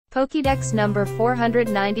Pokédex number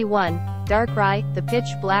 491, Darkrai, the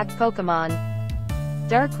pitch-black Pokémon.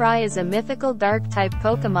 Darkrai is a mythical dark-type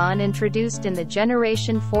Pokémon introduced in the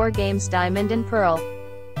Generation 4 games Diamond and Pearl.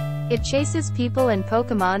 It chases people and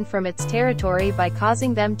Pokémon from its territory by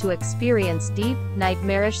causing them to experience deep,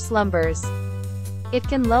 nightmarish slumbers. It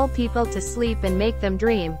can lull people to sleep and make them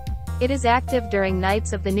dream. It is active during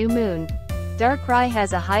nights of the new moon. Darkrai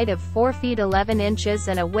has a height of 4 feet 11 inches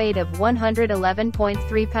and a weight of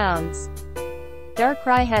 111.3 pounds.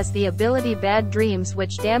 Darkrai has the ability Bad Dreams,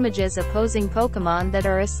 which damages opposing Pokémon that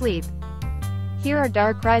are asleep. Here are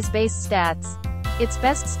Darkrai's base stats. Its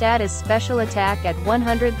best stat is Special Attack at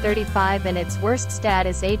 135 and its worst stat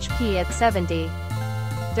is HP at 70.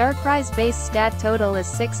 Darkrai's base stat total is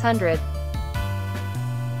 600.